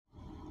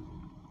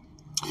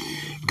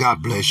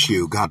God bless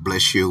you. God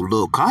bless you.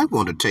 Look, I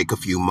want to take a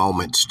few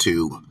moments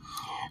to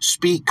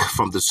speak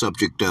from the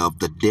subject of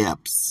the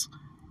depths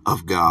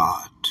of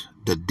God.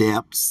 The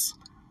depths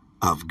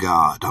of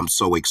God. I'm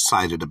so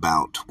excited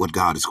about what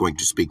God is going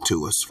to speak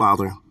to us.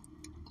 Father,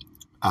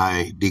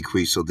 I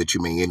decrease so that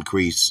you may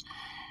increase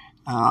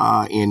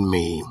in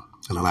me,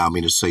 and allow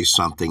me to say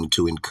something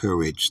to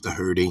encourage the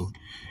hurting,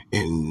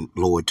 and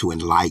Lord, to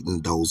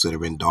enlighten those that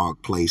are in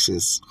dark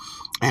places,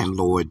 and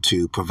Lord,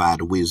 to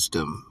provide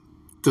wisdom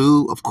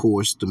through, of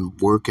course, the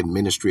work and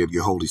ministry of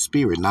your Holy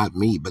Spirit, not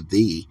me, but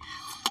thee,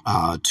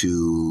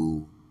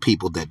 to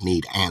people that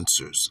need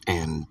answers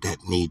and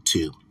that need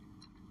to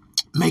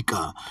make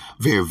a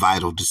very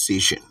vital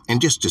decision,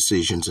 and just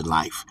decisions in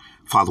life.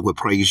 Father, we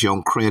praise you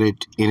on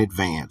credit in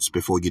advance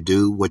before you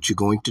do what you're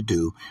going to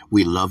do.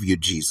 We love you,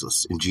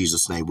 Jesus. In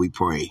Jesus' name we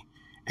pray.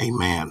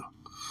 Amen.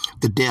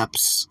 The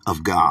depths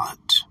of God.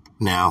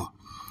 Now,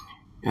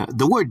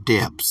 the word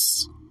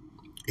depths,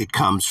 it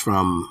comes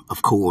from,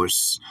 of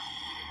course,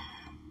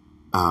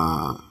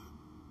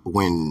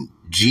 when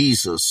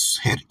Jesus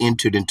had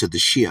entered into the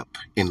ship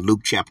in Luke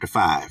chapter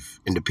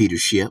 5, into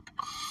Peter's ship.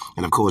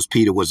 And of course,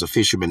 Peter was a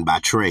fisherman by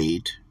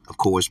trade. Of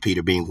course,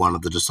 Peter being one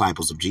of the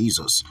disciples of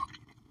Jesus.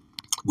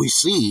 We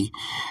see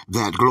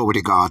that, glory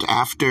to God,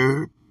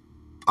 after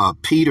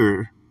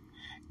Peter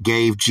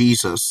gave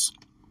Jesus,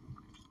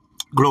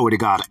 glory to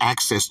God,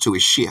 access to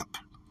his ship,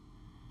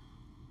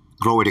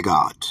 glory to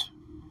God,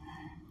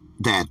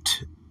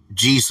 that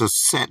Jesus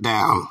sat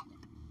down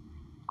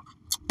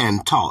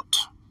and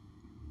taught.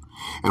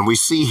 And we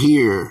see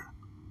here,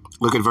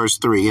 look at verse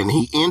 3,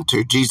 and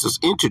Jesus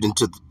entered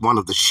into one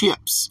of the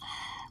ships,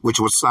 which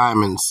was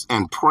Simon's,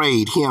 and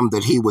prayed him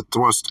that he would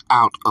thrust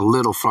out a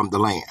little from the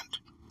land.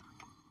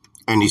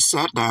 And he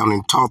sat down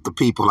and taught the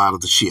people out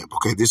of the ship.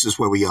 Okay, this is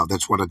where we are.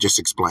 That's what I just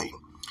explained.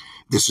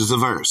 This is the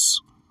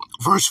verse.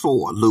 Verse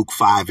 4, Luke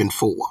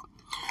 5:4.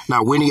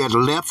 Now, when he had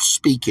left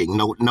speaking,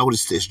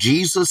 notice this.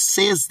 Jesus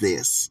says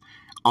this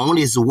on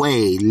his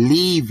way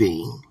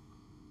leaving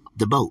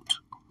the boat.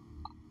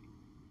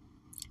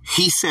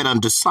 He said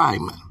unto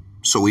Simon.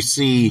 So we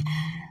see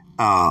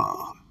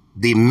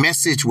the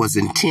message was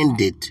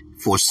intended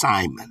for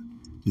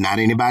Simon, not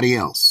anybody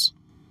else.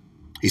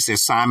 He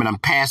says, Simon, I'm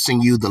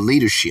passing you the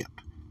leadership.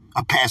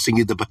 I'm passing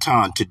you the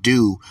baton to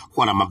do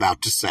what I'm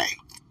about to say.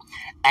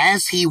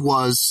 As he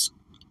was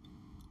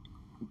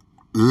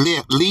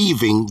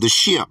leaving the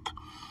ship,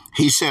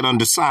 he said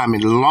unto Simon,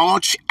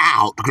 launch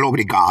out, glory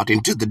to God,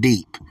 into the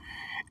deep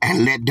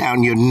and let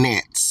down your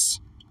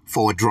nets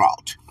for a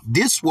draught.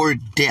 This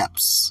word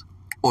depths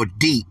or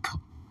deep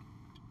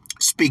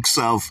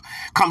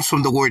comes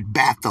from the word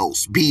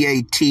bathos,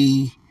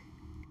 B-A-T-O-S,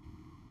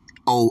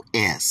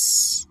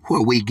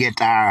 where we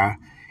get our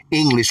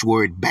English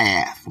word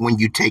bath. When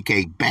you take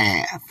a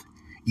bath,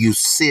 you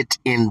sit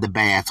in the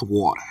bath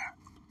water.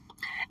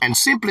 And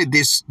simply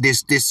this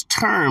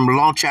term,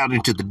 launch out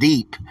into the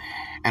deep,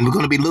 and we're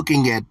going to be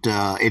looking at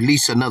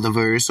least another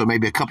verse or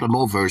maybe a couple of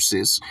more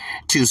verses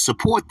to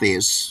support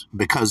this,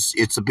 because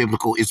it's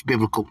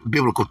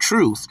biblical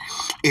truth,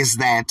 is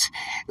that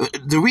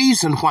the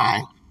reason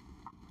why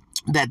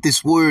that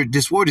this word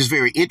is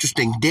very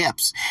interesting,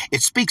 depths,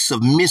 it speaks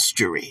of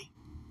mystery,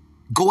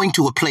 going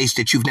to a place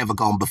that you've never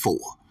gone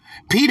before.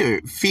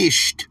 Peter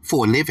fished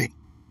for a living,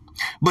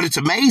 but it's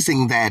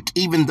amazing that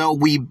even though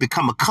we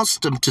become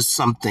accustomed to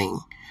something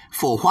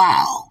for a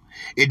while,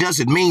 it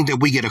doesn't mean that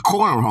we get a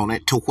corner on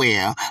it to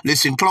where,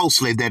 listen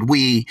closely, that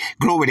we,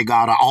 glory to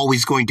God, are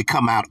always going to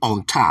come out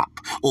on top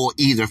or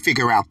either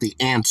figure out the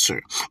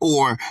answer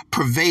or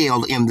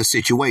prevail in the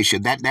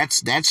situation.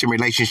 That's in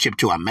relationship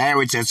to our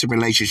marriage. That's in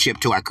relationship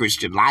to our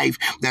Christian life.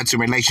 That's in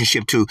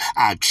relationship to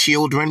our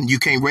children. You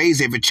can't raise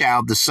every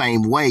child the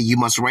same way. You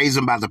must raise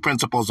them by the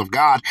principles of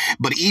God.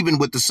 But even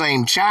with the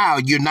same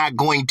child, you're not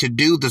going to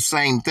do the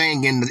same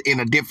thing in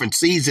a different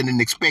season and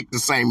expect the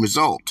same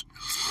result.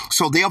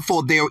 So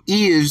therefore, there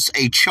is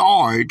a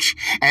charge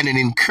and an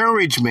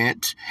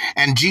encouragement,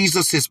 and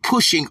Jesus is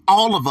pushing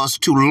all of us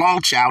to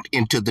launch out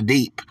into the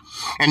deep.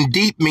 And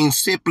deep means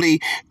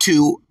simply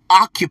to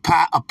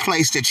occupy a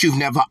place that you've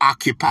never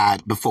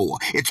occupied before.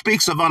 It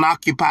speaks of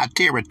unoccupied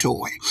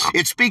territory.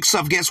 It speaks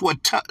of, guess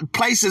what,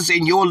 places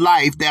in your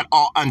life that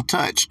are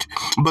untouched.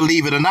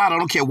 Believe it or not, I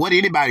don't care what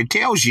anybody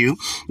tells you.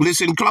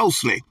 Listen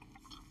closely.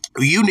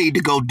 You need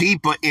to go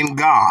deeper in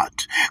God.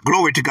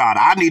 Glory to God.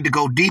 I need to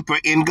go deeper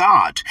in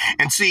God.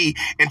 And see,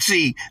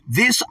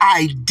 this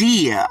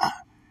idea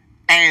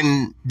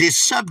and this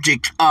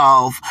subject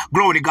of,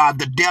 glory to God,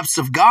 the depths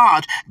of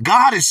God,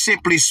 God is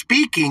simply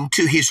speaking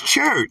to his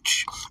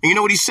church. And you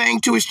know what he's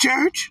saying to his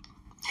church?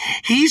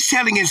 He's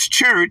telling his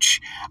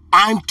church,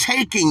 I'm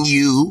taking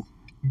you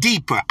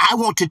deeper. I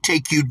want to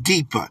take you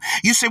deeper.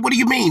 You say, what do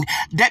you mean?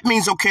 That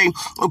means, okay,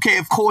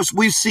 of course,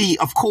 we see,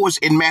 of course,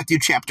 in Matthew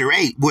chapter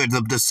 8, where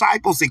the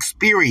disciples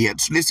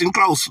experience, listen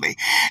closely,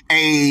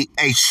 a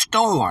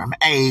storm,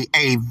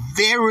 a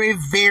very,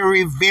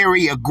 very,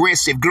 very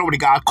aggressive, glory to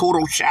God,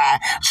 Kodoshai,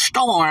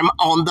 storm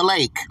on the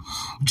lake.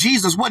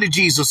 Jesus, what did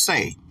Jesus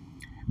say?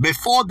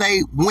 Before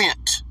they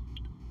went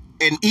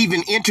and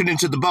even entered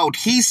into the boat,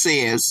 he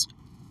says,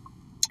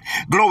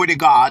 glory to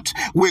God,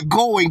 we're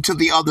going to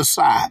the other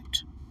side.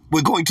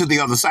 We're going to the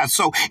other side.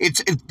 So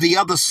it's the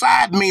other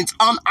side means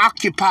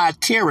unoccupied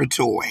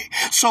territory.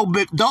 So,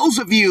 but those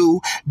of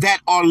you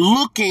that are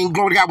looking,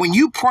 glory to God, when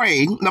you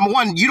pray, number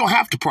one, you don't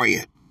have to pray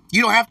it.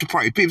 You don't have to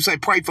pray. People say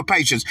pray for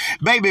patience.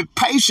 Baby,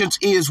 patience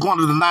is one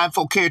of the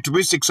ninefold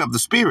characteristics of the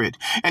Spirit.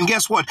 And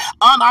guess what?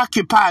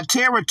 Unoccupied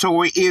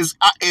territory is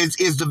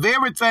the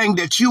very thing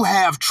that you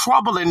have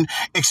trouble in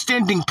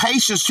extending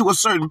patience to a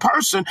certain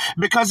person,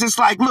 because it's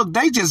like, look,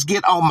 they just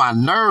get on my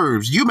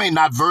nerves. You may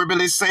not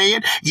verbally say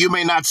it. You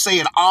may not say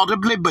it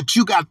audibly, but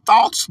you got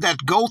thoughts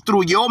that go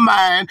through your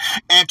mind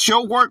at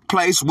your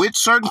workplace with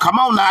certain, come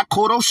on now,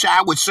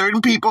 shy with certain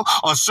people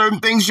or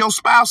certain things your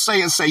spouse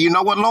say, and say, you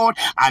know what, Lord,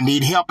 I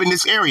need help in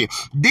this area.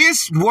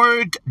 This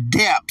word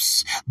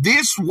depths,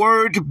 this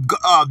word,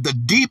 the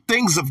deep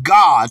things of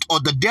God or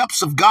the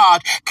depths of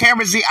God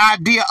carries the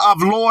idea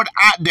of, Lord,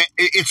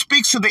 it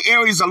speaks to the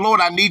areas of,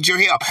 Lord, I need your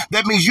help.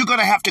 That means you're going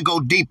to have to go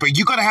deeper.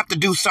 You're going to have to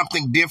do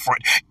something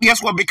different.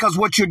 Guess what? Because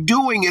what you're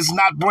doing is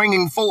not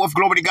bringing forth,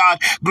 glory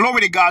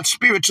to God,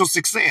 spiritual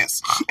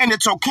success. And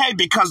it's okay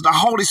because the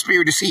Holy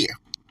Spirit is here.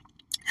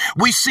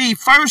 We see,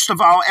 first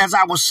of all, as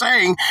I was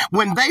saying,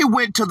 when they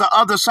went to the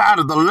other side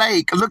of the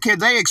lake, look here,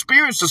 they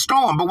experienced a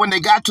storm, but when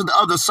they got to the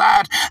other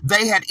side,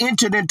 they had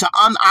entered into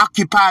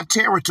unoccupied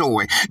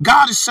territory.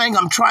 God is saying,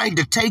 I'm trying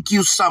to take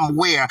you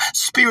somewhere,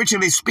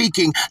 spiritually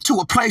speaking, to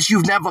a place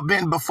you've never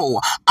been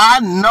before. I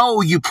know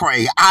you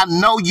pray. I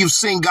know you've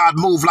seen God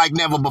move like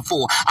never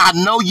before. I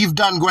know you've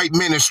done great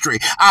ministry.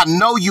 I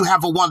know you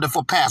have a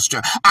wonderful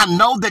pastor. I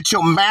know that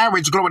your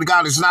marriage, glory to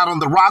God, is not on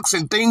the rocks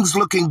and things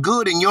looking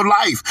good in your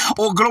life.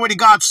 Or glory to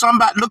God,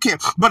 somebody, look here,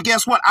 but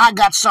guess what? I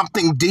got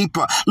something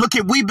deeper. Look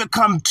here, we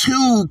become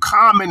too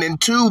common and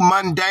too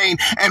mundane,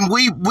 and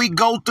we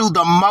go through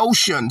the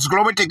motions,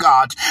 glory to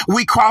God.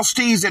 We cross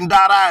T's and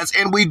dot I's,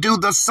 and we do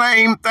the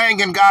same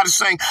thing, and God is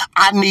saying,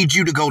 I need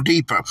you to go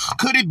deeper.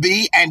 Could it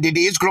be, and it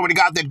is, glory to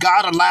God, that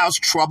God allows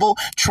trouble,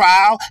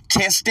 trial,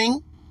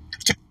 testing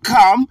to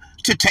come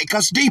to take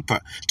us deeper,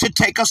 to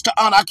take us to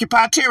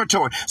unoccupied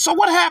territory? So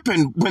what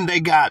happened when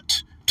they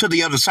got to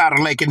the other side of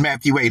the lake in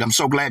Matthew 8? I'm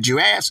so glad you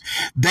asked.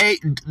 They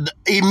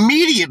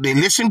immediately,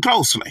 listen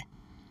closely.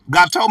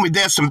 God told me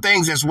there's some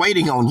things that's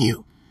waiting on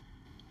you.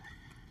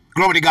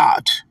 Glory to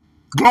God.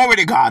 Glory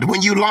to God.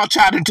 When you launch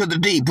out into the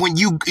deep, when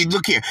you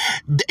look here,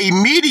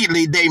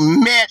 immediately they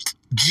met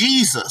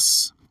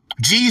Jesus.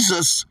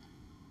 Jesus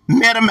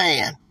met a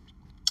man.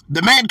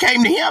 The man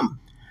came to him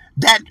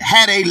that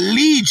had a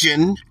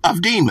legion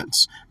of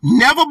demons.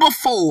 Never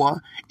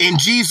before in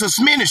Jesus'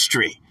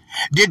 ministry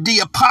did the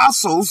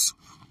apostles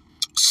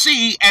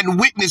see and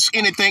witness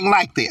anything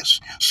like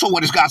this. So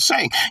what is God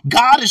saying?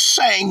 God is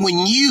saying,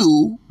 when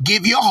you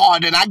give your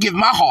heart and I give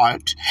my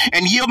heart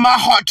and yield my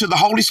heart to the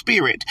Holy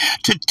Spirit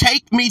to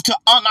take me to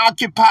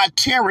unoccupied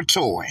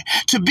territory,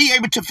 to be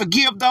able to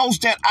forgive those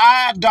that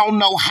I don't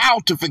know how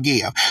to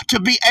forgive, to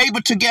be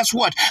able to, guess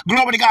what?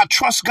 Glory to God,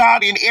 trust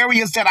God in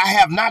areas that I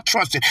have not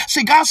trusted.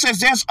 See, God says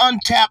there's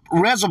untapped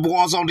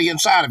reservoirs on the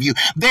inside of you.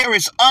 There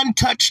is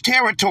untouched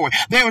territory.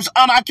 There is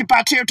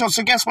unoccupied territory.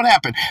 So guess what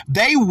happened?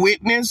 They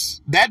witnessed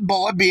that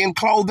boy being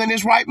clothed in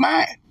his right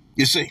mind,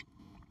 you see.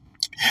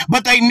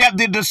 But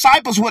the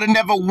disciples would have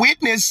never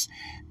witnessed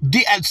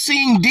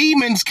seeing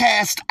demons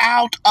cast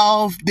out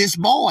of this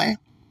boy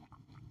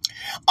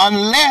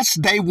unless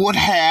they would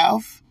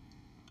have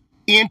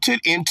entered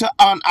into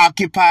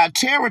unoccupied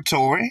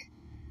territory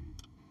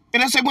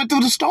and as they went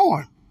through the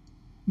storm.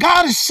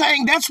 God is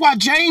saying, that's why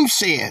James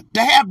said,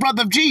 the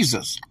half-brother of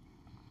Jesus,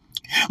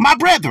 my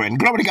brethren,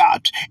 glory to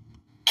God,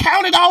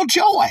 count it all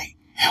joy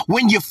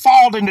when you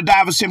fall into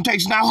diverse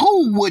temptations. Now,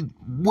 who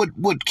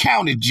would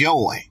count it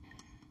joy?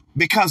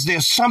 Because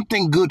there's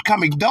something good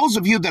coming. Those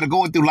of you that are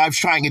going through life's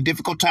trying and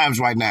difficult times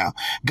right now,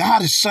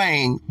 God is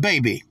saying,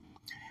 baby,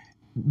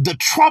 the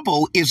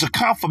trouble is a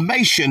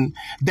confirmation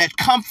that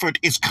comfort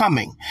is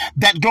coming.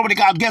 That, glory to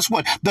God, guess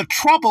what? The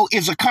trouble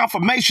is a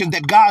confirmation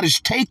that God is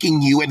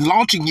taking you and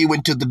launching you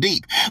into the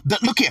deep.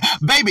 Look here,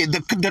 baby,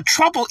 the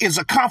trouble is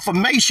a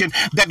confirmation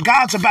that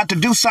God's about to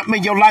do something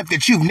in your life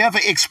that you've never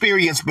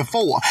experienced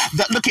before.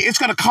 Look here, it's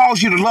going to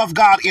cause you to love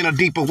God in a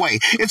deeper way.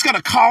 It's going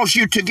to cause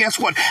you to, guess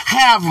what?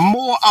 Have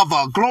more of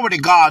a, glory to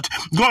God,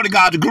 glory to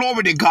God,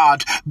 glory to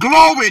God,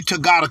 glory to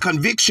God, a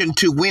conviction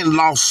to win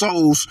lost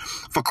souls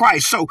for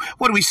Christ. So,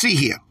 what do we see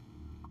here?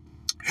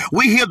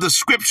 We hear the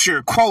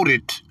scripture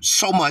quoted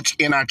so much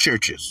in our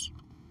churches.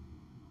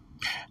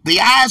 The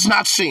eye's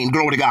not seen,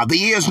 glory to God, the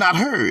ear's not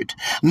heard,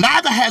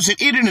 neither has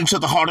it entered into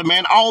the heart of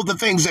man all the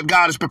things that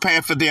God has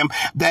prepared for them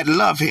that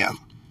love him.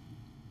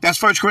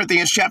 That's 1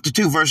 Corinthians chapter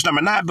 2, verse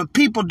number 9. But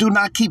people do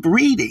not keep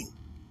reading.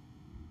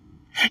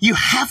 You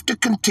have to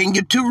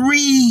continue to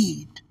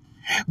read.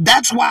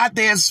 That's why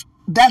that's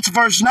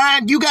verse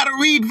 9. You got to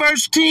read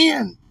verse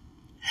 10.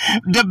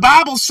 The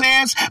Bible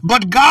says,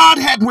 but God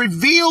had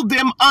revealed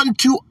them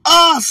unto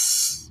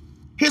us,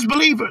 his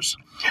believers,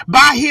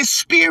 by his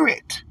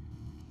Spirit.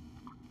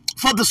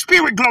 For the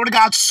Spirit, glory to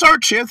God,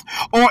 searcheth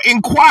or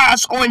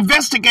inquires or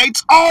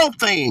investigates all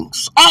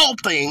things,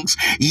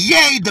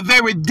 yea, the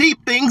very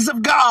deep things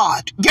of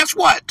God. Guess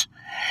what?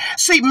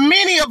 See,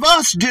 many of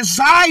us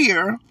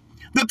desire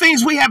the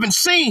things we haven't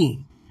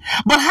seen.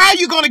 But how are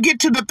you going to get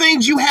to the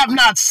things you have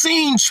not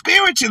seen,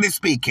 spiritually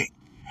speaking?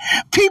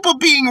 People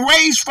being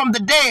raised from the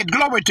dead,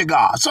 glory to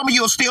God. Some of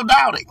you are still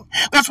doubting.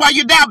 That's why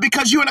you doubt,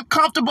 because you're in a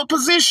comfortable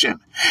position.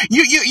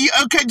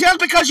 Okay, just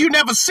because you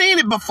never seen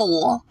it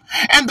before,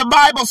 and the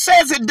Bible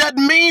says it,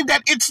 doesn't mean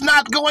that it's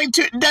not going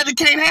to, that it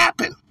can't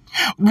happen.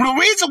 The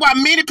reason why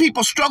many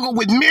people struggle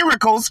with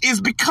miracles is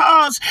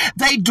because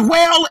they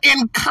dwell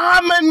in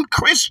common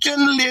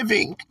Christian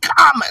living.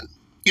 Common.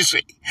 You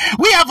see,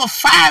 we have a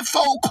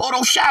fivefold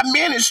Kodosha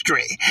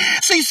ministry.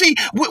 See,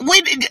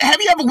 have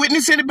you ever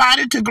witnessed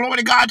anybody, to glory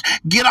to God,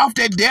 get off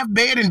their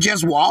deathbed and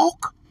just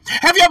walk?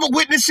 Have you ever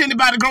witnessed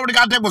anybody, glory to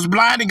God, that was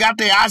blind and got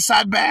their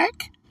eyesight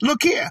back?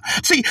 Look here.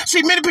 See,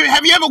 many people,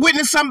 have you ever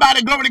witnessed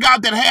somebody, glory to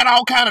God, that had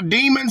all kind of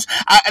demons?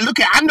 Look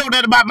here, I know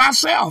that about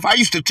myself. I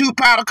used to 2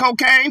 powder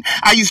cocaine.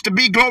 I used to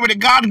be, glory to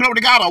God, a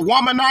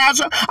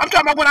womanizer. I'm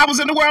talking about when I was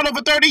in the world over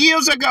 30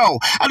 years ago.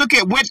 I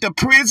went to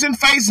prison,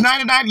 faced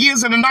 99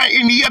 years in the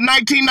year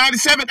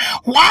 1997.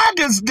 Why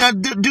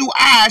do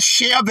I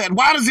share that?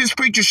 Why does this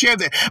preacher share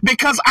that?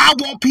 Because I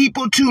want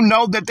people to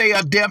know that they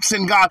are depths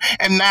in God.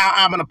 And now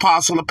I'm an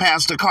apostle, a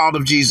pastor, called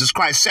of Jesus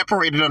Christ,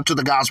 separated unto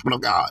the gospel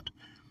of God.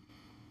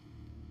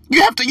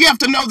 You have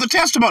to know the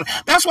testimony.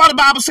 That's why the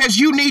Bible says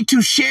you need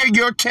to share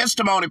your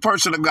testimony,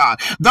 person of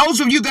God. Those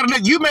of you that are,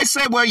 you may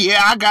say, well,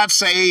 yeah, I got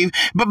saved.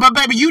 But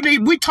baby,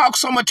 we talk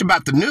so much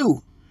about the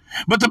new.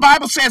 But the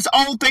Bible says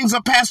old things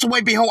are passed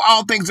away. Behold,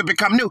 all things have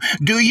become new.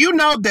 Do you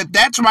know that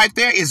that's right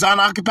there is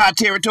unoccupied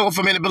territory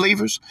for many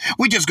believers?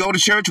 We just go to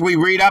church. We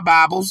read our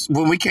Bibles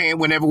when we can,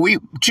 whenever we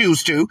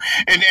choose to.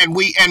 And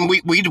we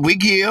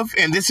give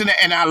and this and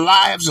that. And our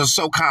lives are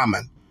so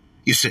common,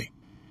 you see.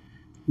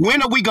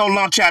 When are we going to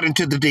launch out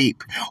into the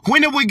deep?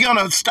 When are we going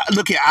to start?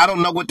 Look here, I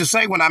don't know what to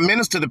say when I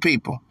minister to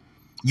people.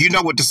 You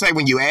know what to say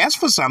when you ask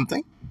for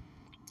something.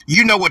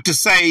 You know what to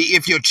say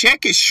if your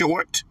check is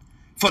short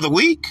for the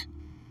week.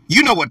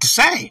 You know what to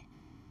say.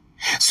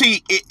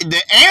 See,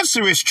 the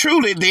answer is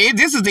truly,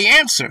 this is the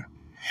answer.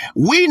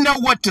 We know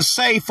what to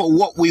say for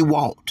what we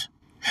want.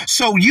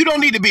 So you don't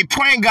need to be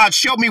praying, God,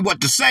 show me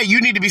what to say. You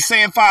need to be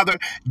saying, Father,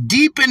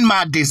 deepen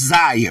my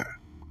desire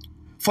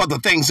for the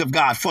things of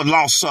God, for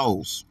lost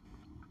souls.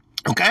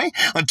 Okay?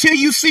 Until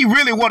you see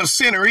really what a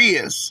sinner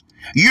is,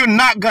 you're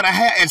not going to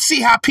have, and see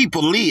how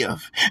people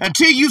live.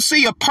 Until you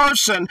see a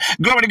person,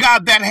 glory to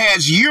God, that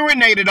has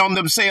urinated on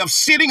themselves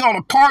sitting on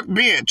a park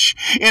bench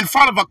in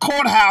front of a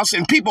courthouse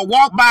and people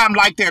walk by them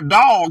like they're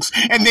dogs.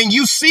 And then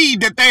you see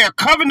that they are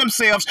covering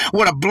themselves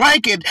with a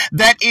blanket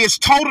that is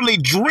totally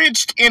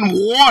drenched in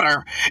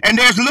water and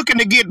they're looking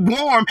to get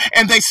warm,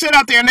 and they sit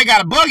out there and they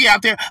got a buggy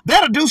out there.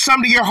 That'll do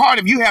something to your heart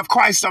if you have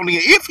Christ on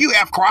you. If you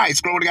have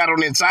Christ, glory to God, on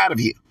the inside of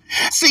you.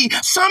 See,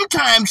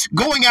 sometimes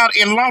going out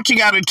and launching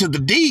out into the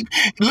deep,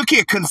 look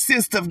here,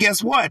 consists of,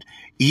 guess what?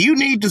 You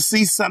need to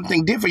see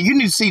something different. You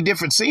need to see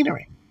different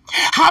scenery.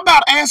 How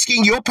about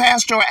asking your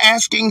pastor or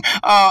asking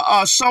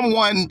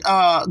someone,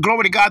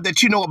 glory to God,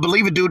 that you know, a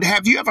believer, dude,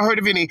 have you ever heard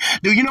of any,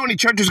 do you know any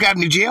churches got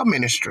any jail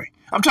ministry?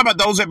 I'm talking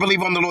about those that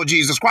believe on the Lord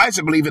Jesus Christ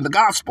and believe in the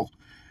gospel.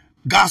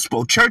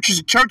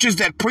 Churches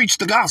that preach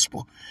the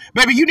gospel.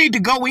 Baby, you need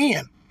to go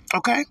in.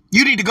 Okay,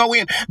 you need to go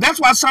in.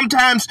 That's why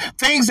sometimes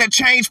things that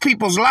change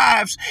people's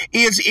lives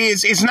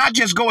is not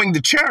just going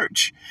to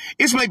church.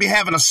 It's maybe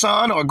having a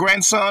son or a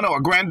grandson or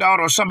a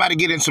granddaughter or somebody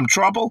get in some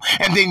trouble.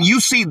 And then you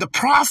see the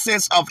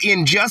process of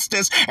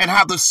injustice and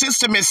how the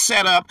system is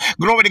set up,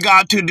 glory to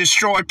God, to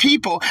destroy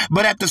people.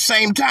 But at the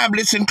same time,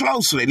 listen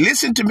closely.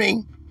 Listen to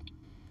me.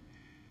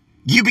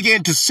 You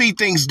begin to see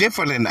things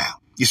differently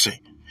now, you see.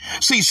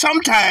 See,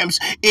 sometimes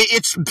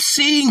it's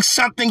seeing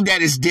something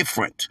that is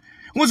different.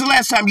 When's the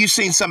last time you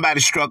seen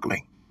somebody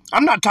struggling?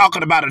 I'm not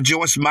talking about a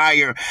Joyce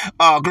Meyer,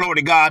 glory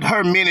to God,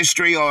 her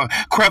ministry, or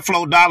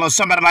Creflo Dollar, or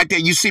somebody like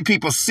that. You see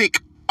people sick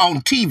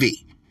on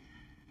TV.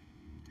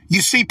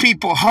 You see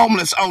people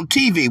homeless on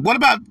TV. What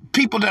about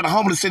people that are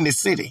homeless in this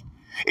city?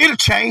 It'll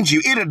change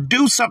you. It'll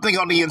do something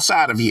on the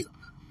inside of you.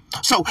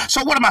 So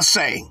what am I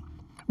saying?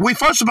 We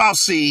first of all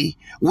see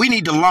we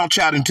need to launch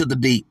out into the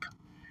deep.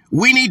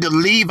 We need to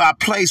leave our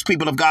place,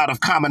 people of God, of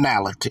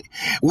commonality.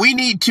 We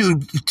need to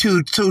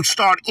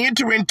start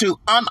entering into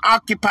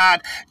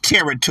unoccupied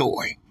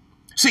territory.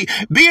 See,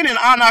 being in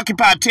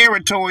unoccupied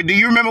territory, do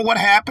you remember what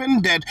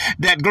happened?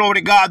 That glory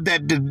to God,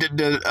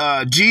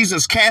 that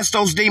Jesus cast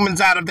those demons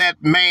out of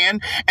that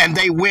man and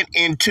they went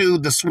into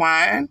the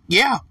swine?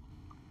 Yeah.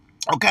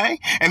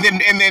 Okay. And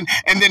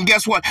then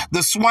guess what?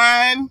 The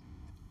swine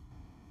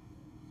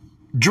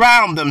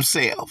drowned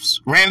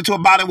themselves, ran into a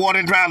body of water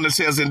and drowned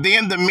themselves. And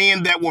then the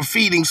men that were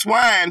feeding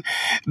swine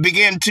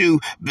began to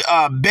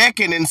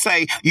beckon and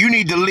say, you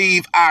need to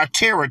leave our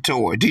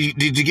territory.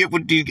 Did you get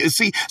what you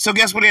see? So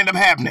guess what ended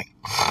up happening?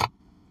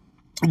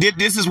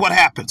 This is what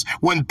happens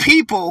when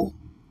people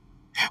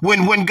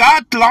When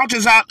God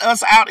launches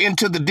us out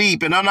into the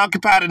deep and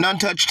unoccupied and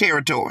untouched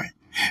territory,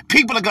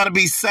 people are going to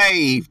be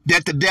saved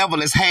that the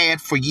devil has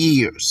had for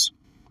years.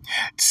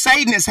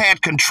 Satan has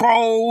had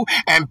control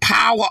and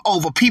power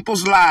over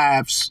people's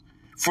lives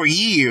for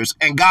years,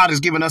 and God has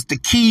given us the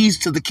keys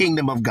to the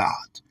kingdom of God.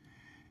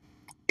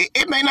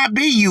 It may not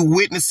be you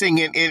witnessing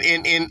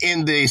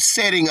in the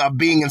setting of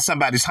being in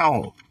somebody's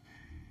home.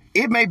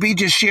 It may be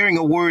just sharing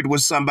a word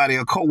with somebody,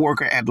 a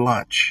coworker at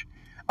lunch,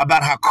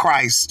 about how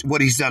Christ,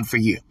 what he's done for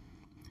you.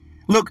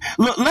 Look,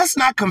 let's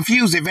not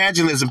confuse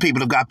evangelism,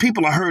 people of God.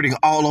 People are hurting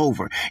all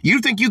over.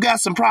 You think you got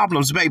some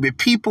problems, baby.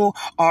 People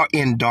are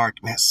in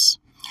darkness.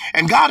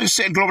 And God has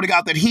said, glory to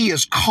God, that he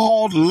has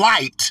called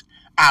light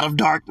out of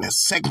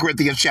darkness. 2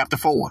 Corinthians chapter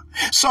 4.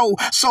 So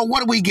what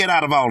do we get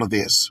out of all of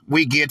this?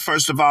 We get,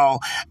 first of all,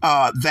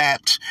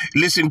 that,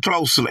 listen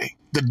closely,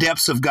 the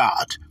depths of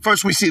God.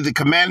 First, we see the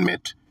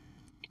commandment.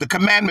 The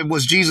commandment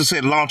was, Jesus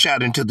said, launch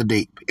out into the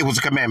deep. It was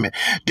a commandment.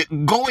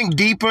 Going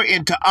deeper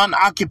into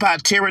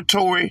unoccupied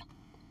territory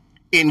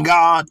in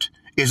God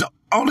is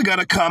only going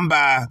to come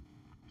by,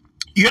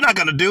 you're not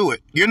going to do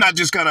it. You're not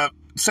just going to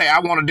say, I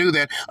want to do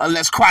that,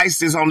 unless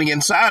Christ is on the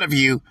inside of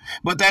you.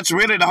 But that's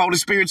really the Holy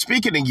Spirit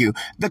speaking in you.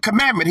 The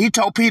commandment, he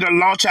told Peter,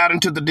 launch out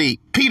into the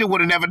deep. Peter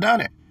would have never done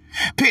it.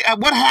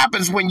 What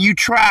happens when you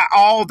try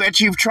all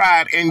that you've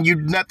tried and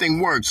nothing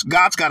works?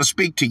 God's got to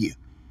speak to you.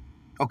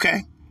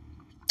 Okay?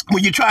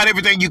 When you tried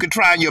everything you could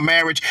try in your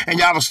marriage and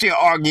y'all are still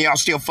arguing, y'all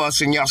still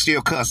fussing, y'all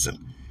still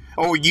cussing,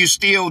 or you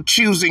still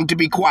choosing to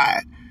be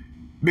quiet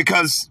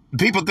because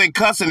people think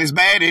cussing is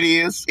bad. It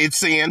is. It's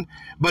sin.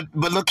 But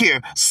look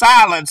here,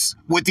 silence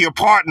with your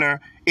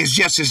partner is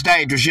just as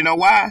dangerous. You know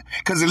why?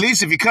 Because at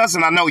least if you're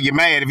cussing, I know you're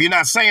mad. If you're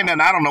not saying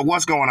nothing, I don't know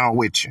what's going on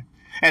with you.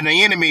 And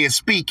the enemy is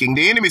speaking.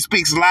 The enemy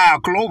speaks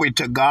loud. Glory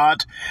to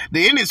God.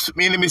 The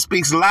enemy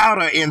speaks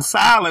louder in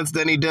silence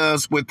than he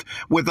does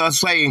with us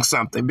saying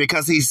something,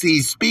 because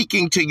he's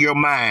speaking to your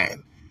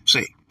mind.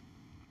 See,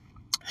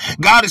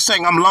 God is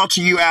saying, I'm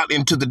launching you out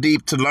into the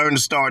deep to learn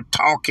to start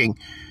talking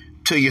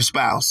to your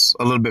spouse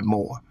a little bit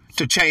more,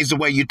 to change the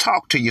way you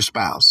talk to your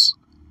spouse.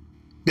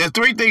 There are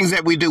three things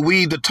that we do.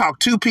 We either talk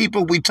to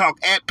people, we talk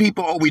at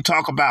people, or we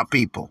talk about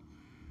people.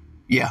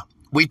 Yeah.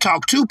 We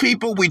talk to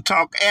people, we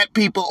talk at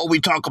people, or we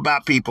talk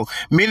about people.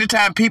 Many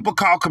times people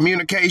call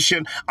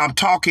communication, I'm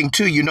talking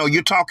to you. No,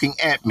 you're talking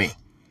at me.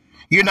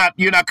 You're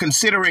not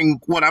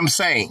considering what I'm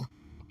saying.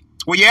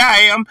 Well, yeah, I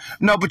am.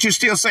 No, but you're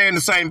still saying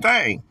the same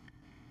thing.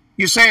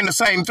 You're saying the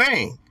same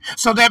thing.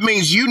 So that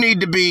means you need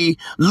to be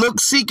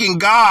seeking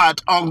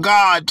God on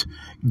God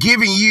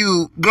giving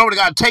you, glory to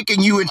God,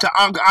 taking you into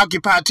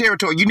unoccupied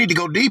territory. You need to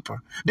go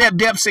deeper. There are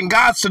depths in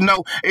God to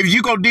know. If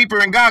you go deeper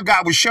in God,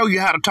 God will show you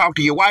how to talk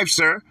to your wife,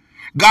 sir.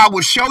 God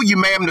will show you,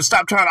 ma'am, to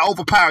stop trying to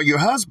overpower your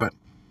husband.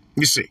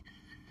 You see,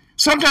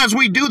 sometimes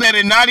we do that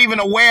and not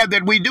even aware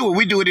that we do it.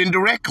 We do it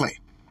indirectly.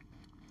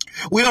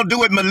 We don't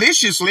do it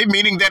maliciously,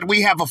 meaning that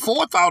we have a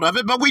forethought of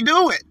it, but we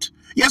do it.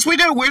 Yes, we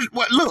do.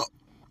 Look,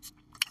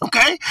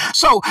 okay.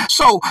 So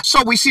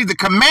we see the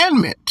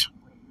commandment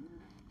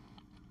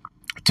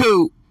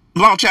to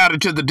launch out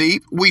into the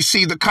deep. We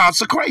see the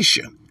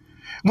consecration.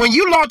 When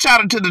you launch out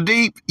into the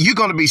deep, you're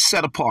going to be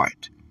set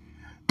apart.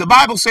 The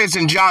Bible says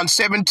in John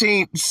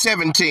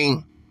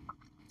 17:17,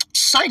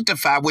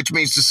 sanctify, which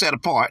means to set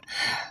apart.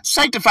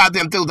 Sanctify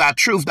them through thy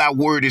truth. Thy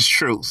word is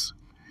truth.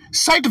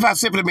 Sanctify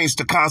simply means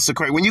to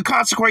consecrate. When you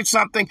consecrate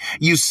something,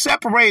 you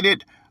separate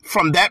it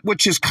from that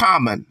which is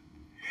common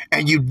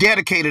and you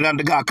dedicate it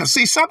unto God. Because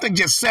see, something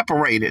just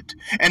separated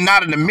and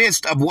not in the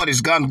midst of what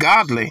is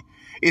ungodly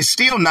is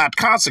still not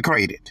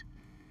consecrated.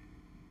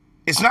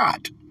 It's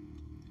not.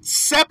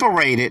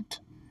 Separated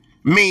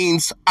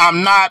means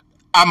I'm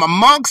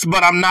amongst,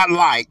 but I'm not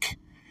like,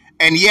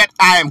 and yet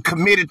I am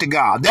committed to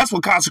God. That's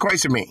what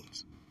consecration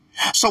means.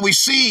 So we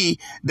see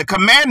the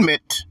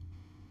commandment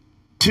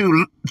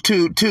to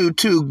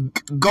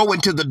go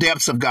into the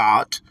depths of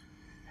God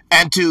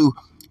and to,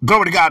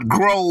 glory to God,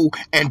 grow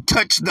and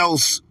touch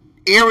those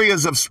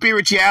areas of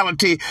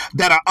spirituality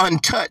that are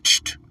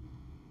untouched.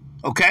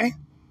 Okay?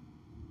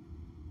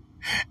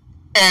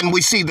 And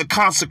we see the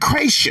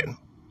consecration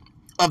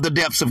of the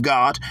depths of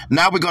God.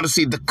 Now we're going to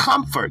see the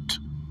comfort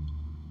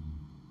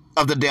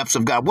of the depths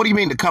of God. What do you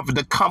mean the comfort?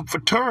 The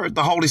comforter,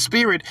 the Holy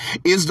Spirit,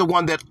 is the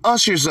one that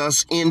ushers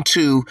us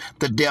into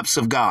the depths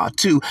of God,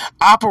 to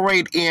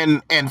operate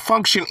in and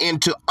function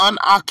into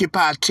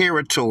unoccupied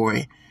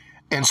territory,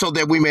 and so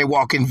that we may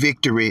walk in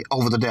victory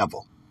over the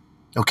devil.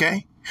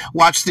 Okay?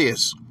 Watch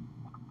this.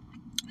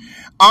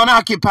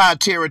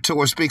 Unoccupied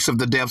territory speaks of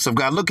the depths of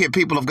God. Look at,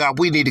 people of God,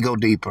 we need to go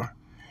deeper.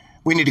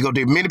 We need to go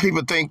deep. Many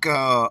people think,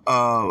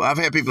 I've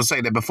had people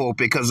say that before,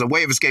 because the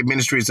Way of Escape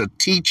ministry is a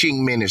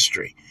teaching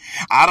ministry.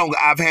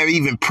 I've had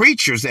even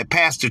preachers that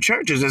pastor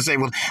churches that say,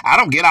 well, I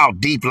don't get all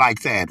deep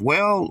like that.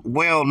 Well,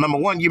 number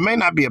one, you may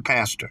not be a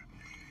pastor,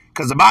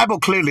 because the Bible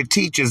clearly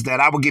teaches that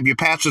I will give you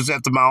pastors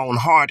after my own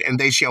heart, and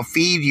they shall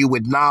feed you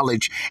with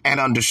knowledge and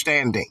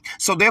understanding.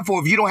 So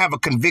therefore, if you don't have a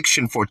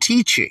conviction for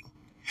teaching,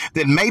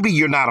 then maybe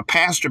you're not a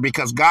pastor,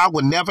 because God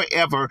would never,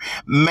 ever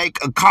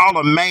call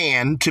a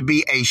man to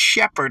be a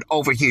shepherd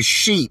over his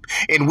sheep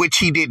in which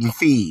he didn't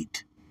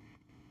feed.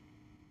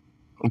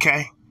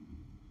 Okay?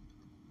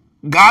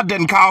 God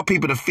doesn't call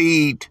people to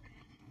feed,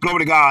 glory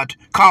to God,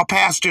 call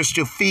pastors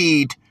to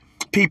feed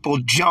people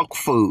junk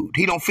food.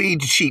 He don't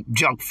feed the sheep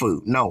junk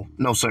food. No,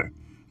 sir.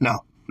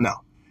 No.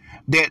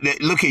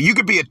 Look here, you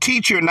could be a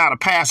teacher and not a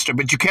pastor,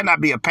 but you cannot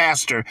be a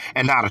pastor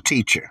and not a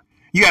teacher.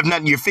 You have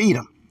nothing you feed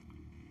them.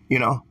 You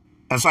know,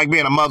 that's like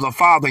being a mother or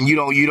father, and you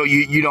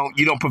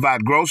don't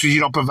provide groceries, you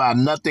don't provide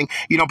nothing,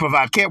 you don't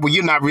provide care. Well,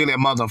 you're not really a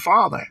mother or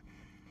father.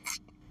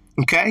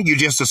 Okay, you're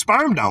just a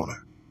sperm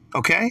donor.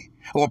 Okay,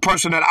 or a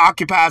person that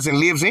occupies and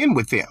lives in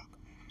with them.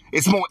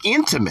 It's more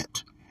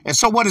intimate. And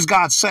so what is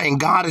God saying?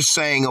 God is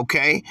saying,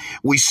 okay,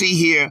 we see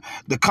here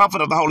the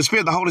comfort of the Holy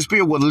Spirit. The Holy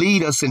Spirit will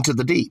lead us into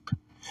the deep.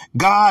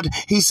 God,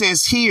 he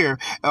says here,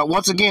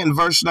 once again,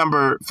 verse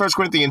number 1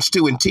 Corinthians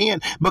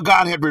 2:10, but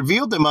God had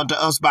revealed them unto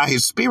us by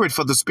his Spirit,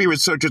 for the Spirit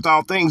searcheth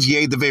all things,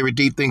 yea, the very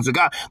deep things of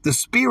God. The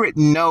Spirit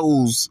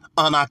knows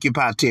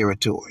unoccupied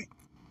territory.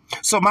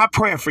 So my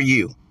prayer for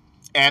you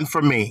and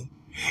for me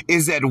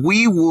is that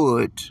we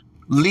would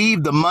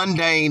leave the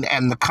mundane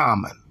and the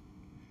common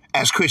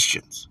as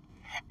Christians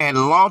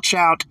and launch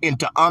out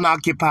into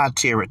unoccupied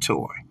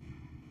territory.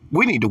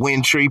 We need to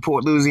win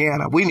Shreveport,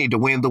 Louisiana. We need to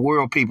win the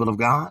world, people of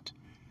God.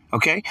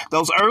 Okay,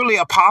 those early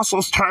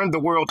apostles turned the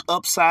world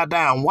upside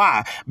down.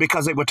 Why?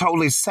 Because they were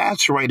totally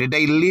saturated.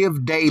 They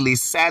lived daily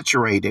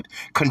saturated,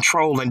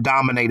 controlled, and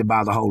dominated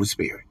by the Holy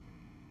Spirit.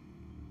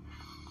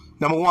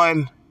 Number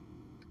one,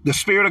 the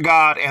Spirit of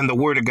God and the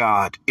Word of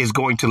God is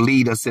going to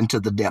lead us into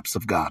the depths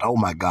of God. Oh,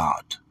 my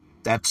God.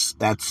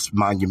 That's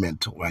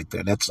monumental right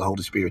there. That's the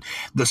Holy Spirit.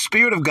 The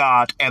Spirit of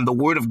God and the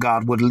Word of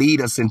God would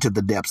lead us into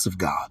the depths of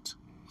God.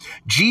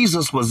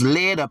 Jesus was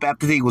led up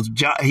after he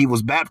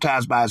was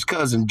baptized by his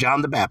cousin,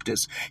 John the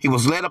Baptist. He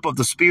was led up of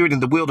the Spirit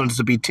in the wilderness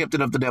to be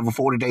tempted of the devil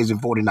 40 days and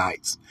 40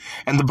 nights.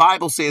 And the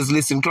Bible says,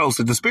 listen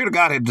closely, the Spirit of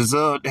God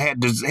had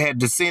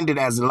descended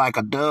as like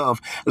a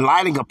dove,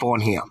 lighting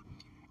upon him.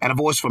 And a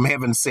voice from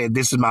heaven said,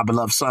 this is my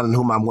beloved Son in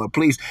whom I'm well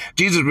pleased.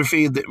 Jesus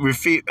received the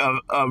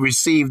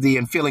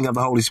infilling of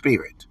the Holy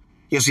Spirit.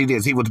 Yes, he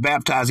did. He was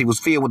baptized. He was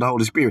filled with the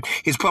Holy Spirit.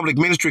 His public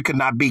ministry could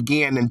not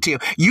begin until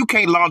you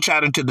can't launch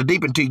out into the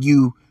deep until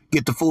you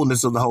get the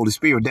fullness of the Holy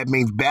Spirit. That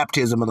means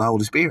baptism of the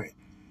Holy Spirit.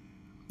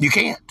 You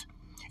can't.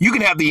 You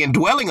can have the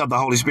indwelling of the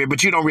Holy Spirit,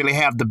 but you don't really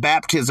have the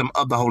baptism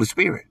of the Holy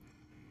Spirit.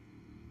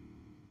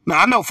 Now,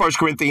 I know 1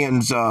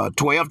 Corinthians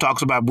 12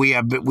 talks about we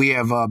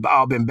have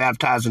all been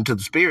baptized into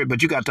the Spirit,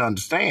 but you got to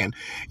understand,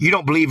 you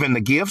don't believe in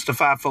the gifts, the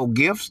fivefold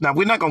gifts. Now,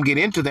 we're not going to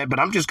get into that, but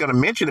I'm just going to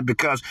mention it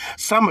because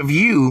some of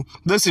you,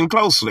 listen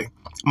closely,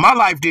 my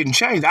life didn't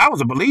change. I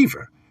was a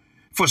believer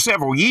for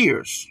several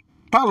years,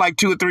 probably like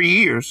 2 or 3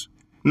 years.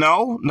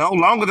 No,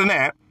 longer than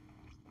that.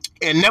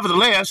 And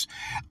nevertheless,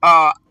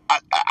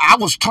 I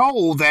was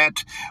told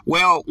that,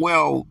 well,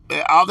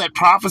 all that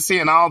prophecy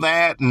and all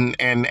that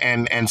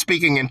and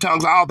speaking in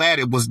tongues, all that,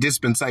 it was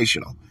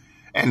dispensational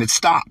and it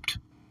stopped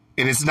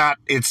and it's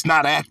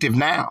not active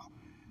now.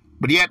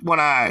 But yet when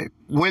I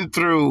went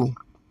through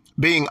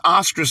being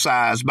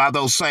ostracized by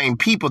those same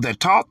people that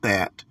taught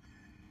that,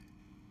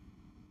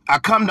 I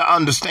come to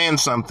understand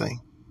something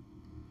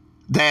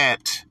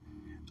that,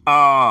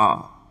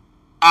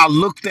 I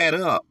looked that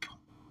up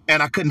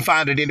and I couldn't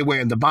find it anywhere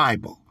in the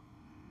Bible.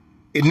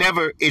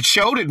 It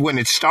showed it when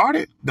it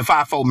started, the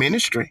fivefold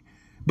ministry,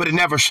 but it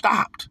never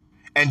stopped.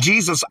 And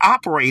Jesus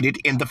operated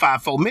in the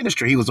fivefold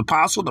ministry. He was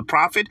apostle, the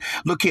prophet.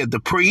 Look here, the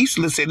priest.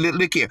 Listen,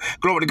 look here.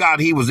 Glory to God.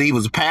 He was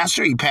a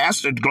pastor. He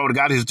pastored, glory to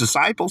God, his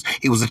disciples.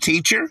 He was a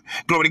teacher.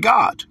 Glory to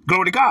God.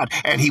 Glory to God.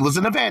 And he was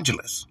an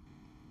evangelist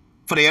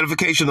for the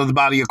edification of the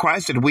body of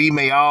Christ, that we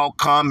may all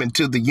come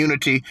into the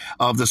unity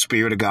of the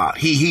Spirit of God.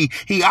 He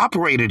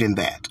operated in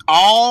that.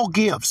 All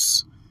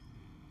gifts.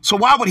 So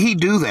why would he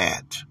do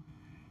that?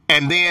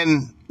 And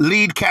then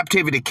lead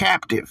captivity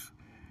captive,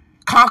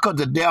 conquer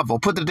the devil,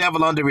 put the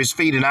devil under his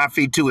feet and our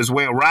feet too as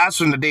well, rise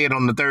from the dead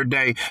on the third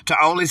day to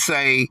only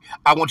say,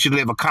 I want you to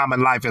live a common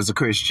life as a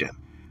Christian.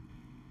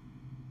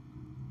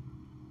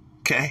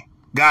 Okay?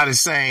 God is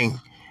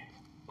saying,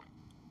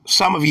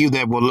 some of you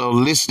that were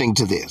listening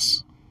to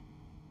this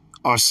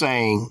are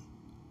saying,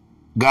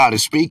 God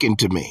is speaking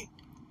to me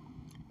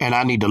and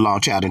I need to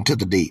launch out into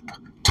the deep.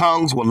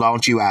 Tongues will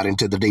launch you out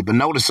into the deep. But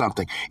notice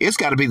something. It's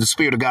got to be the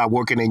Spirit of God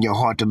working in your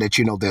heart to let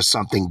you know there's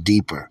something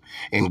deeper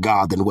in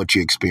God than what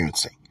you're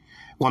experiencing.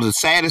 One of the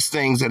saddest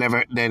things that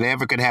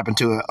ever could happen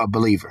to a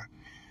believer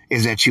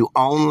is that you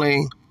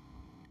only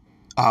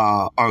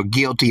are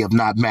guilty of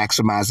not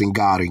maximizing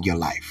God in your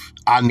life.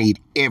 I need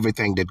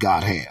everything that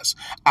God has.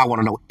 I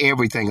want to know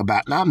everything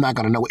about. Now, I'm not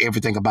going to know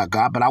everything about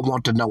God, but I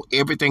want to know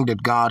everything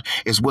that God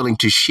is willing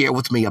to share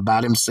with me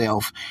about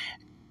himself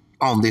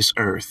on this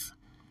earth.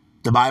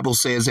 The Bible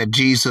says that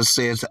Jesus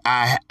says,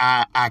 I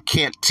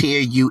can't tell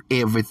you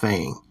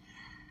everything.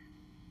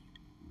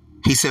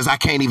 He says, I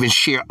can't even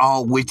share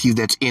all with you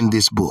that's in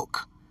this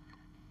book.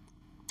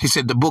 He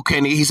said, the book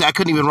can't, he said, I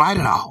couldn't even write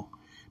it all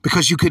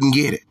because you couldn't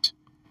get it.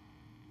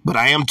 But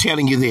I am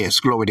telling you this,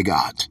 glory to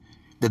God,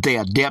 that there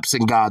are depths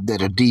in God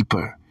that are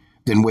deeper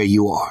than where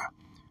you are.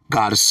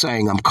 God is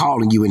saying, I'm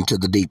calling you into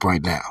the deep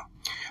right now.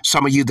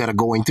 Some of you that are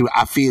going through,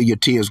 I feel your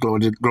tears,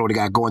 glory to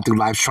God, going through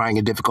life's trying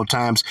and difficult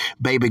times.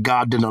 Baby,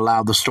 God didn't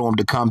allow the storm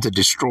to come to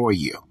destroy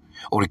you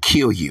or to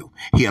kill you.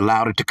 He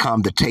allowed it to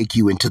come to take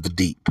you into the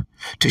deep,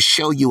 to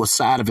show you a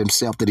side of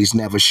himself that he's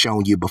never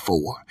shown you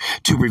before,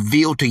 to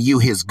reveal to you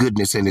his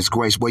goodness and his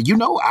grace. Well, you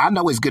know, I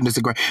know his goodness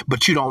and grace,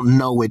 but you don't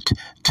know it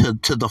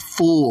to the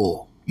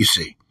full, you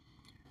see.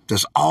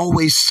 There's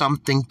always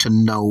something to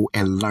know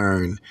and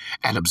learn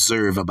and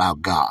observe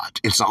about God.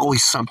 It's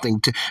always something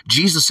to,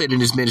 Jesus said in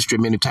his ministry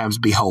many times,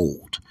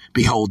 behold,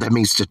 behold. That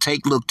means to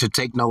take look, to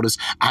take notice.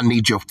 I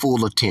need your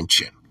full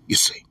attention, you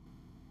see.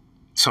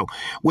 So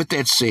with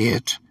that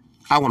said,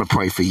 I want to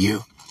pray for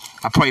you.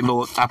 I pray,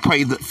 Lord, I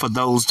pray that for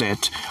those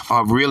that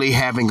are really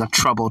having a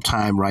troubled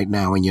time right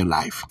now in your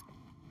life.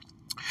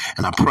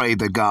 And I pray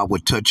that God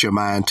would touch your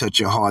mind, touch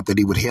your heart, that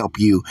he would help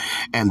you,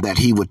 and that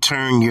he would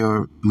turn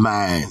your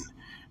mind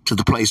to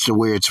the place to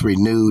where it's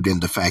renewed in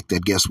the fact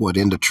that, guess what,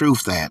 in the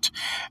truth that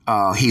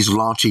he's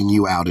launching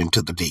you out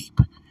into the deep.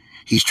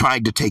 He's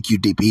trying to take you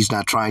deep. He's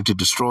not trying to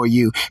destroy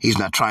you. He's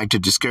not trying to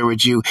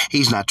discourage you.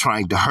 He's not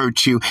trying to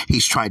hurt you.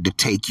 He's trying to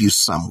take you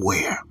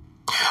somewhere.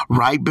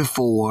 Right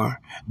before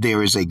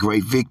there is a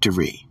great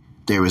victory,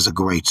 there is a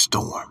great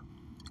storm.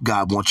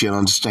 God wants you to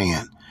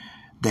understand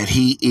that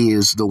he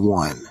is the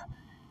one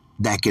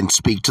that can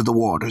speak to the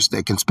waters,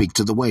 that can speak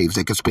to the waves,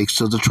 that can speak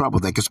to the trouble,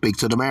 that can speak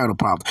to the marital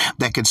problem,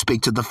 that can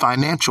speak to the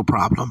financial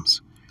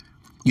problems.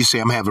 You say,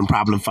 I'm having a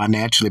problem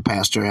financially,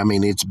 Pastor. I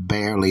mean, it's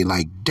barely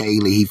like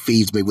daily. He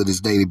feeds me with his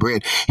daily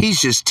bread.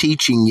 He's just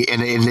teaching you,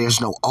 and there's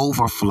no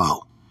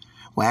overflow.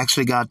 Well,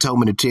 actually, God told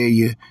me to tell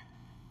you,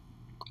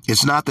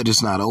 it's not that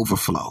it's not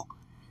overflow.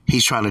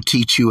 He's trying to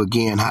teach you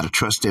again how to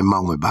trust him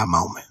moment by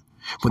moment.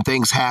 When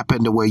things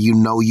happen to where you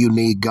know you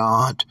need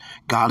God,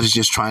 God is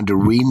just trying to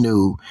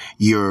renew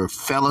your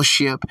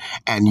fellowship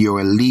and your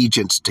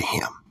allegiance to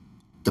him.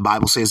 The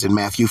Bible says in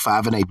Matthew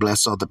 5:8,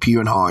 blessed are the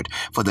pure in heart,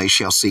 for they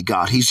shall see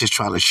God. He's just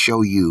trying to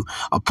show you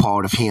a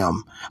part of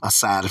him, a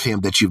side of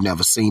him that you've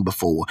never seen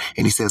before.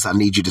 And he says, I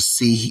need you to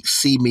see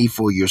me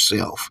for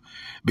yourself,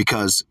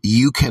 because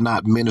you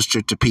cannot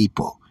minister to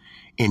people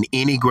in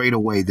any greater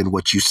way than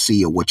what you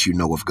see or what you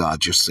know of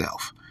God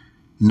yourself.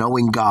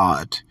 Knowing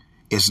God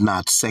is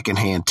not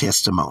secondhand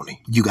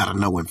testimony. You got to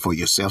know him for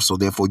yourself. So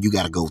therefore, you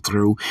got to go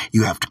through.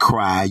 You have to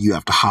cry. You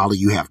have to holler.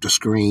 You have to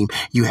scream.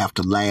 You have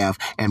to laugh.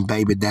 And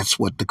baby, that's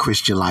what the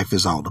Christian life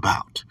is all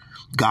about.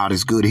 God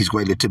is good. He's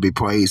greatly to be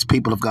praised.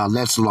 People of God,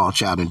 let's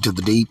launch out into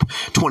the deep.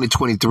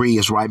 2023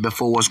 is right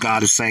before us.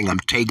 God is saying, I'm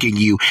taking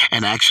you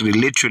and actually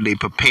literally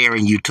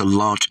preparing you to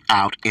launch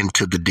out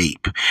into the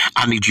deep.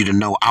 I need you to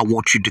know, I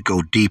want you to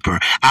go deeper.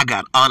 I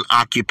got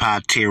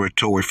unoccupied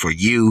territory for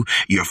you,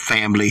 your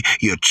family,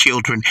 your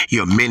children,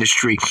 your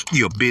ministry,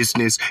 your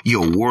business,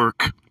 your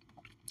work,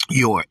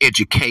 your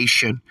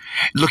education.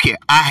 Look here,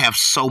 I have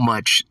so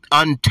much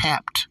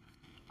untapped,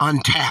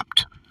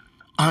 untouched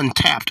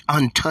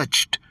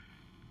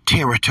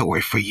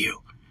territory for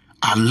you.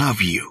 I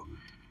love you.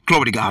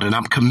 Glory to God, and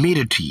I'm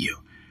committed to you.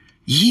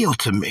 Yield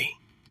to me.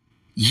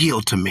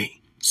 Yield to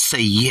me. Say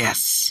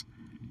yes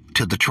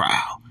to the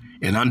trial.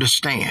 And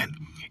understand,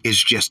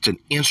 it's just an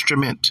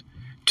instrument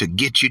to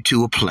get you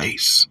to a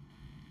place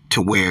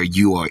to where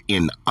you are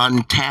in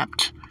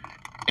untapped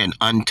and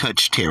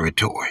untouched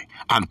territory.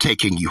 I'm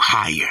taking you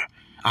higher.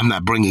 I'm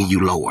not bringing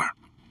you lower.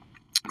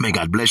 May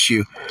God bless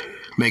you.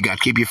 May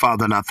God keep you,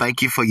 Father. And I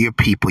thank you for your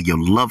people,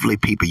 your lovely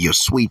people, your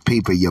sweet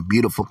people, your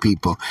beautiful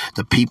people,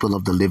 the people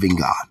of the living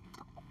God.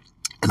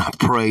 And I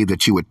pray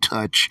that you would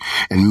touch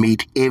and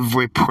meet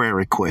every prayer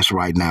request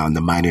right now in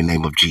the mighty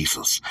name of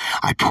Jesus.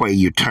 I pray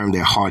you turn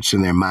their hearts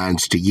and their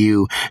minds to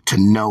you, to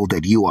know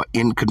that you are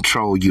in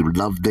control, you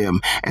love them,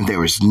 and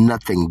there is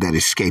nothing that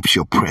escapes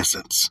your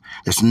presence.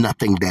 There's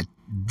nothing that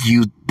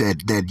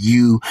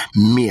you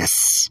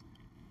miss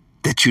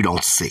that you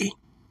don't see.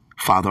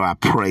 Father, I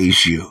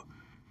praise you.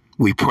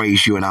 We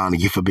praise you and honor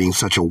you for being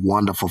such a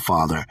wonderful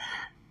Father.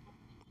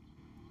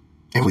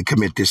 And we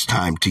commit this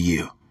time to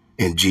you.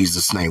 In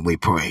Jesus' name we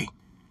pray.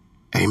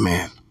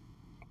 Amen.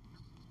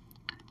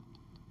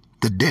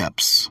 The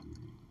depths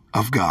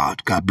of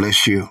God. God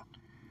bless you.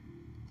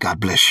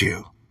 God bless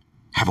you.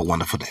 Have a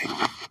wonderful day.